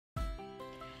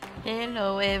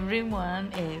Hello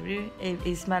everyone,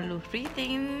 it's Malu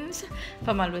readings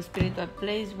from Malu Spiritual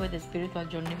Place where the spiritual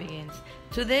journey begins.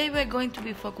 Today we're going to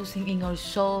be focusing in our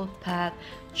soul path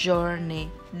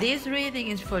journey. This reading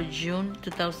is for June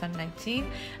 2019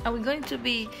 and we're going to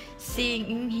be seeing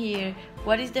in here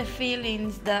what is the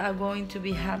feelings that are going to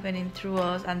be happening through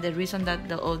us and the reason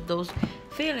that of those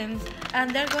feelings,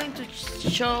 and they're going to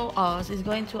show us, is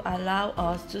going to allow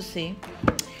us to see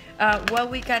what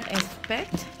we can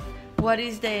expect, what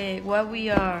we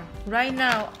are right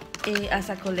now as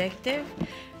a collective,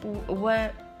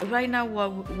 where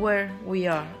we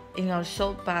are in our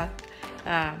soul path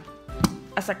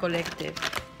as a collective.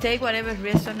 Take whatever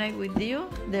resonates with you.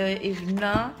 If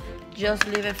not, just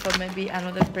leave it for maybe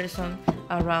another person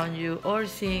around you or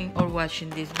seeing or watching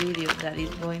this video that is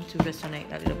going to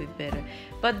resonate a little bit better.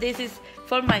 But this is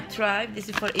for my tribe. This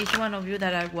is for each one of you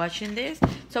that are watching this.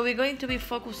 So we're going to be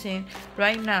focusing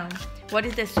right now what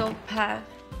is the soul path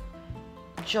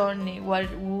journey,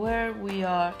 where we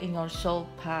are in our soul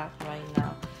path right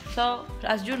now. So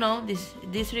as you know,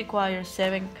 this requires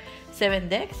seven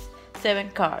decks,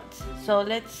 7 cards. So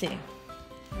let's see.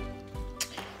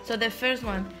 So the first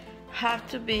one have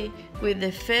to be with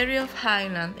the Fairy of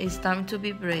Highland. It's time to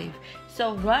be brave.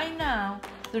 So right now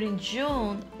during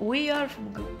June we are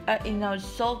in our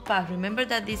soul path. Remember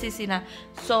that this is in a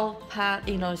soul path,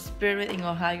 in our spirit, in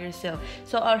our higher self.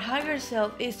 So our higher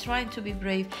self is trying to be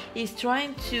brave, is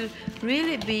trying to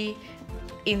really be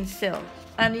in self.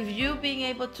 And if you being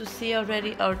able to see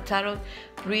already our tarot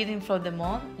reading for the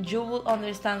month, you will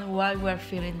understand why we're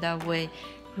feeling that way.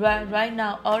 Right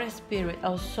now, our spirit,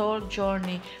 our soul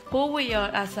journey, who we are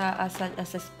as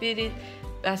a spirit,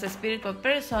 as a spiritual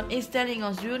person, is telling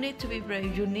us you need to be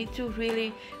brave. You need to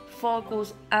really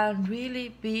focus and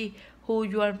really be who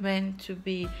you are meant to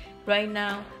be. Right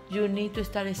now, you need to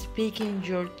start speaking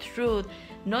your truth,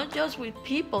 not just with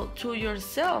people, to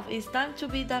yourself. It's time to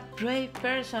be that brave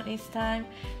person. It's time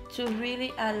to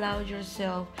really allow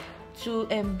yourself to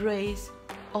embrace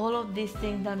all of these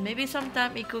things that maybe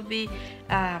sometimes it could be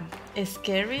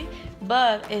scary,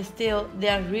 but still they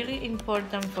are really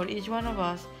important for each one of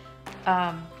us,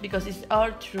 because it's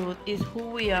our truth, it's who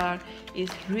we are,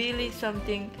 it's really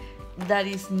something that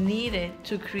is needed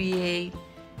to create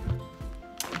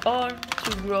or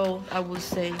to grow, I would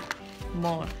say,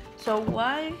 more. So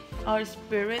why our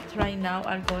spirits right now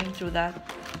are going through that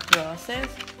process?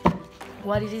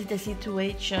 What is the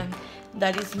situation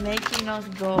that is making us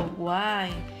go?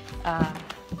 Why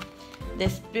the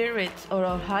spirits or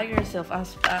our higher self are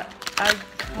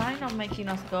kind of making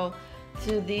us go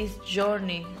to this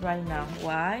journey right now?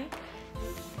 Why?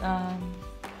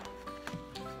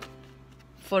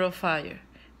 For a fire.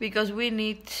 Because we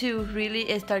need to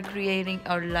really start creating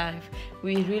our life.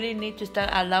 We really need to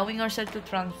start allowing ourselves to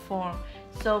transform.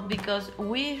 So because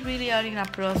we really are in a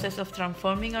process of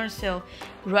transforming ourselves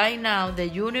right now, the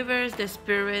universe, the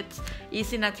spirits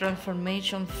is in a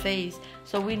transformation phase.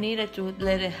 So we needed to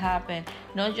let it happen.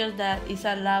 Not just that, it's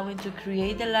allowing to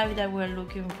create the life that we're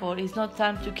looking for. It's not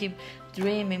time to keep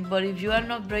dreaming, but if you are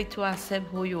not ready to accept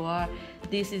who you are,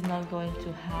 this is not going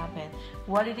to happen.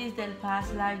 What it is the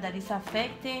past life that is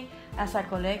affecting as a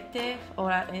collective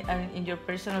or in your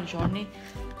personal journey,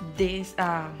 this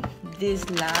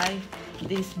life,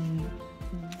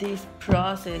 this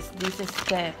process, this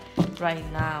step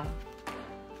right now.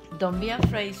 Don't be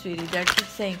afraid, sweetie. They keep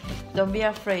saying, don't be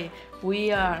afraid.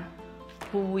 We are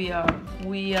who we are.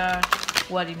 We are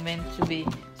what it meant to be.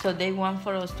 So they want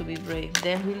for us to be brave.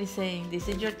 They're really saying, this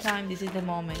is your time, this is the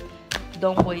moment.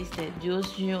 Don't waste it.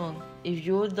 Just June. If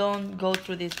you don't go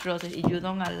through this process, if you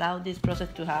don't allow this process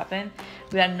to happen,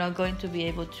 we are not going to be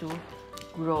able to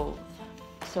grow.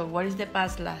 So what is the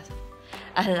past life?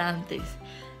 Atlantis.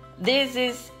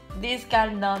 This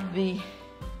cannot be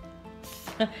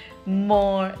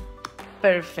more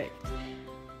perfect.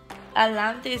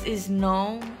 Atlantis is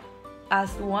known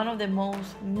as one of the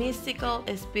most mystical,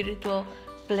 spiritual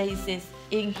places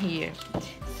in here.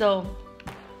 So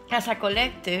as a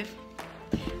collective,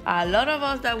 a lot of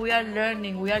us that we are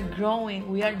learning, we are growing,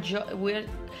 we are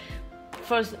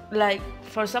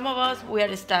for some of us we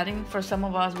are starting, for some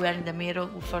of us we are in the middle,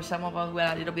 for some of us we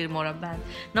are a little bit more advanced.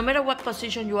 No matter what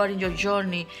position you are in your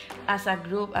journey, as a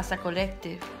group, as a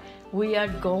collective, we are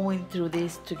going through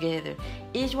this together.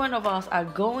 Each one of us are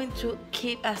going to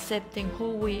keep accepting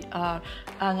who we are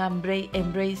and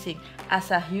embracing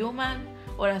as a human,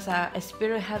 or as a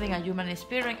spirit having a human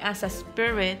experience, as a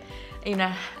spirit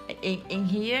in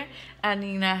here and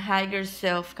in a higher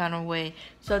self kind of way.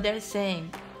 So they're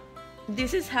saying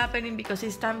this is happening because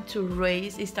it's time to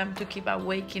raise, it's time to keep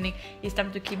awakening, it's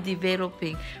time to keep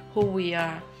developing who we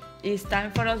are. It's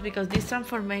time for us because these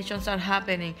transformations are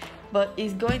happening, but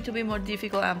it's going to be more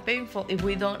difficult and painful if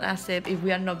we don't accept, if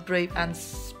we are not brave and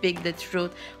speak the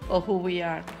truth of who we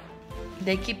are.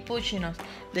 They keep pushing us.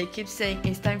 They keep saying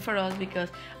it's time for us because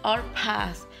our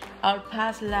past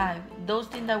life, those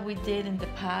things that we did in the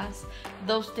past,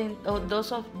 those things,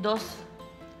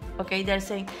 okay, they're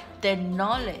saying the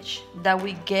knowledge that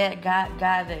we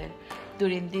gathered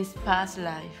during this past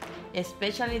life,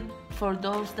 especially for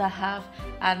those that have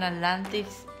an Atlantic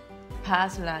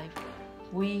past life,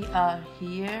 we are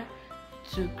here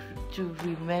to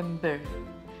remember.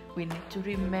 We need to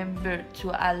remember to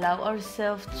allow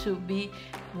ourselves to be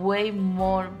way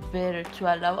more better,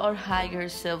 to allow our higher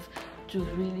self to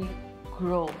really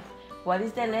grow. What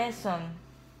is the lesson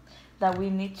that we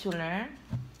need to learn?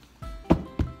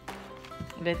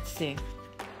 Let's see.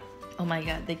 Oh my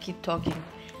God, they keep talking.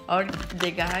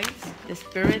 The guys, the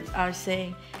spirits are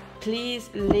saying, please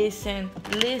listen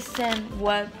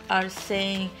what are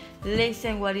saying,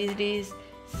 listen what it is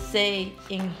say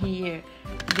in here.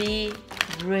 Be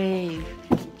brave.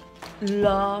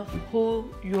 Love who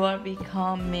you are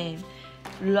becoming.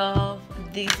 Love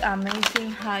this amazing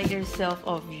higher self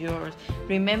of yours.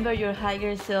 Remember your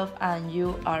higher self and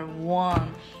you are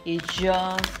one. It's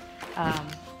just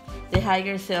the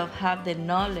higher self have the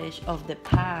knowledge of the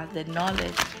past, the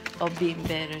knowledge of being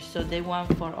better. So they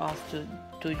want for us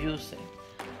to use it.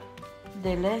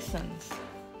 The lessons.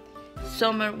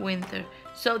 Summer, winter.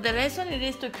 So the lesson it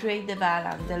is to create the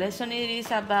balance. The lesson it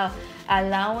is about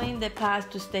allowing the past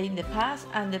to stay in the past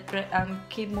and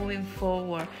keep moving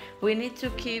forward. We need to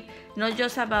keep not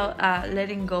just about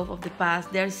letting go of the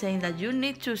past. They're saying that you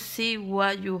need to see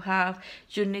what you have.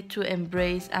 You need to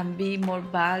embrace and be more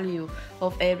value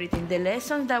of everything. The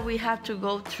lessons that we have to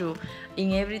go through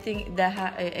in everything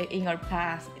that in our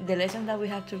past. The lessons that we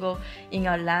have to go in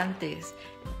Atlantis,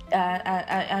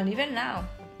 and even now.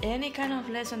 Any kind of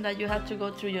lesson that you have to go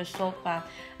through your soul path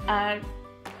are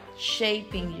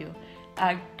shaping you,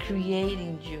 are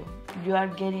creating you. You are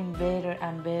getting better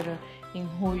and better in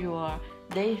who you are.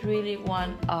 They really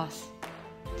want us.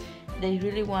 They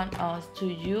really want us to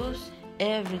use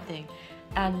everything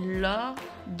and love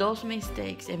those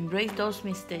mistakes, embrace those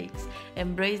mistakes,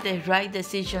 embrace the right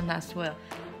decision as well.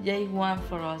 They want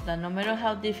for us that no matter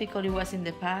how difficult it was in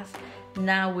the past,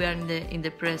 now we are in the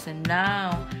present.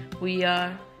 Now we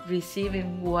are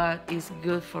receiving what is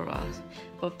good for us.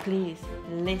 But please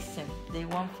listen. They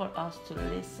want for us to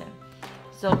listen.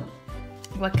 So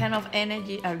what kind of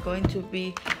energy are going to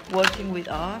be working with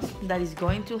us that is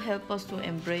going to help us to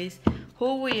embrace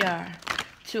who we are,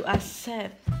 to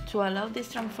accept, to allow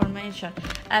this transformation?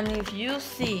 And if you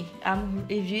see,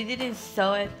 if you didn't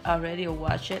saw it already or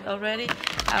watch it already,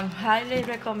 I highly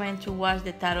recommend to watch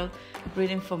the tarot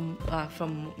reading from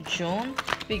June,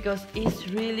 because it's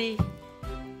really,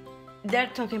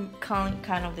 they're talking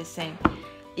kind of the same.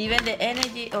 Even the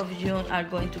energy of June are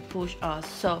going to push us.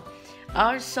 So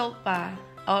our soul path,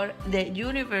 or the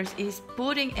universe is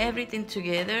putting everything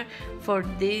together for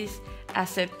this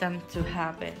acceptance to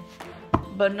happen.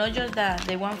 But not just that,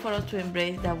 they want for us to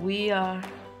embrace that we are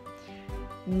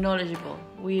knowledgeable,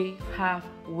 we have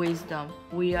wisdom,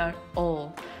 we are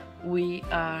all, we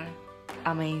are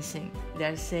amazing.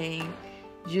 They're saying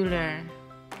you learn.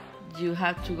 You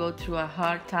have to go through a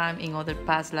hard time in other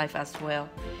past life as well.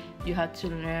 You have to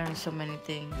learn so many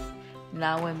things.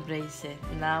 Now embrace it.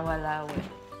 Now allow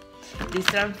it. This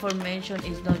transformation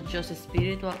is not just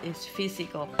spiritual, it's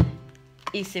physical,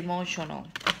 it's emotional,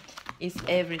 it's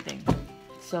everything.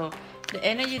 So the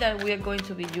energy that we are going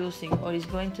to be using, or is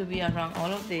going to be around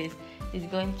all of this, is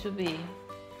going to be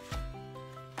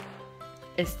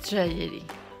a strategy.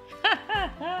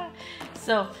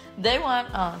 So they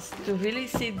want us to really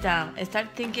sit down and start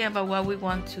thinking about what we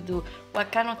want to do,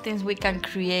 what kind of things we can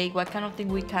create, what kind of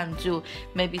things we can do.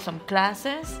 Maybe some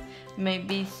classes,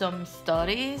 maybe some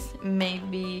studies,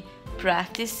 maybe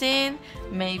practicing,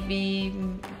 maybe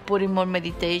putting more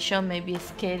meditation, maybe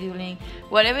scheduling,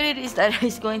 whatever it is that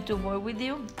is going to work with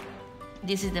you.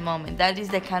 This is the moment. That is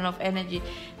the kind of energy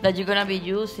that you're going to be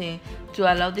using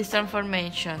to allow this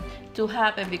transformation to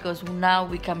happen, because now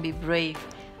we can be brave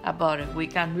about it. We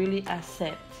can really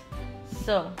accept.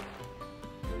 So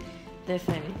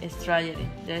definitely a strategy.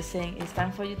 They're saying it's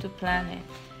time for you to plan it.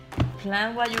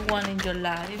 Plan what you want in your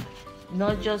life,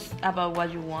 not just about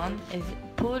what you want. It's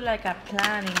put like a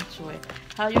plan into it,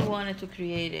 how you wanted to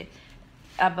create it,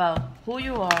 about who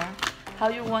you are, how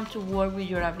you want to work with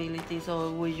your abilities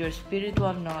or with your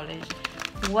spiritual knowledge,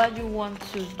 what you want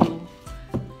to do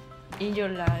in your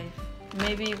life,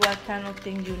 maybe what kind of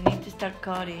thing you need to start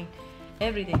cutting,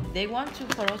 everything. They want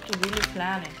for us to really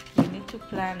plan it. We need to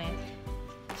plan it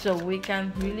so we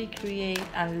can really create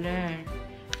and learn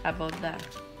about that,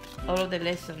 all of the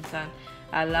lessons, and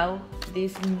allow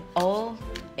this all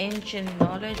ancient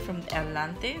knowledge from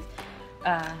Atlantis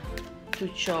to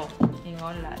show in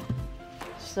our life.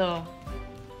 So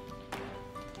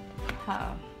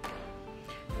how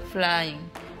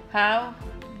flying, how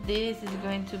this is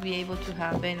going to be able to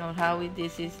happen, or how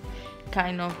this is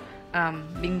kind of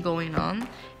been going on,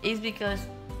 is because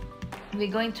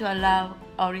we're going to allow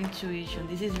our intuition.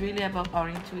 This is really about our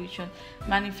intuition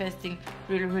manifesting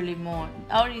really more.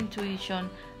 Our intuition,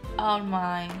 our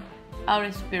mind,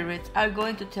 our spirits are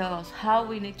going to tell us how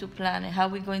we need to plan it, how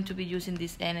we're going to be using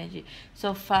this energy.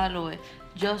 So follow it.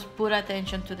 Just put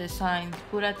attention to the signs,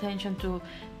 put attention to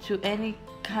any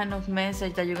kind of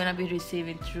message that you're going to be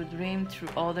receiving through dreams, through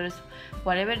others,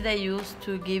 whatever they use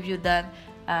to give you that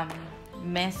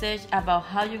message about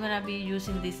how you're going to be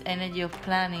using this energy of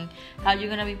planning, how you're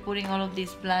going to be putting all of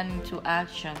this plan into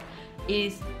action,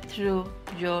 is through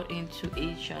your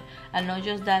intuition. And not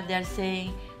just that, they're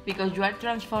saying, because you are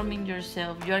transforming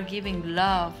yourself, you are giving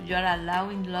love, you are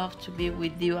allowing love to be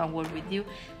with you and work with you,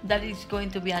 that is going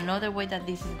to be another way that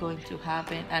this is going to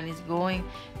happen, and it's going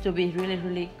to be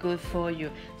really good for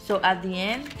you. So at the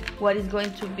end, what is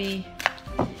going to be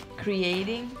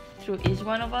creating through each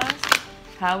one of us,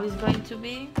 how it's going to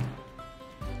be,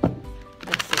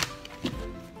 let's see.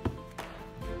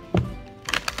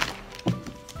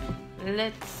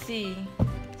 Let's see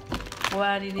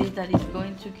what it is that is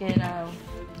going to get out,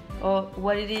 or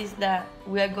what it is that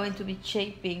we are going to be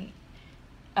shaping,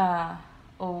 or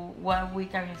what we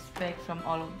can expect from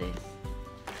all of this.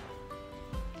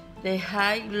 The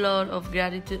High Lord of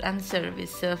Gratitude and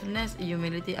Service, Selfness,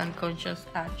 Humility, and Conscious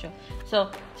Action.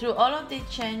 So through all of these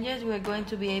changes, we are going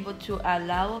to be able to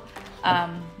allow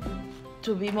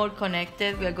to be more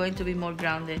connected. We are going to be more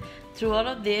grounded. Through all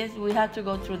of this, we have to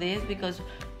go through this because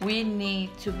we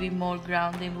need to be more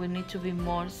grounded. We need to be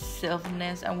more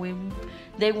selfness, and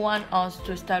they want us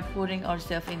to start putting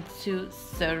ourselves into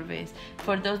service.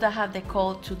 For those that have the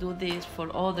call to do this for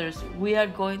others, we are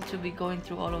going to be going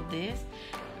through all of this,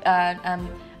 and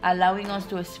allowing us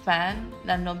to expand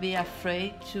and not be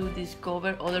afraid to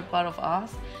discover other part of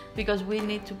us, because we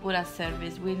need to put a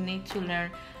service. We need to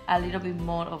learn a little bit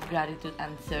more of gratitude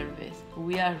and service.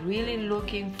 We are really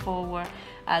looking forward.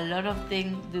 A lot of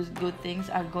things, those good things,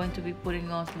 are going to be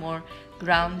putting us more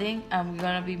grounding, and we're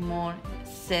going to be more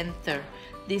centered.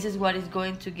 This is what is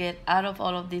going to get out of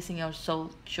all of this in our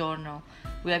soul journal.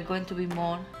 We are going to be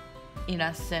more in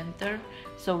a center,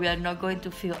 so we are not going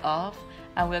to feel off,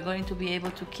 and we're going to be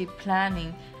able to keep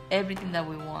planning everything that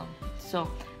we want. So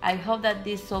I hope that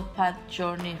this Soul Path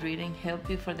Journey reading helped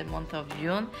you for the month of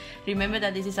June. Remember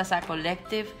that this is as a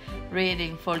collective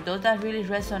reading. For those that really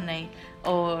resonate,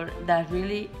 or that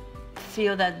really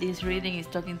feel that this reading is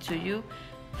talking to you,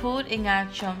 put in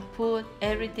action, put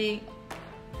everything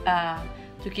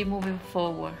to keep moving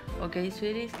forward. Okay,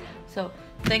 sweeties? So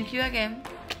thank you again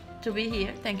to be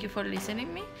here. Thank you for listening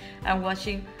to me and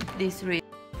watching this reading.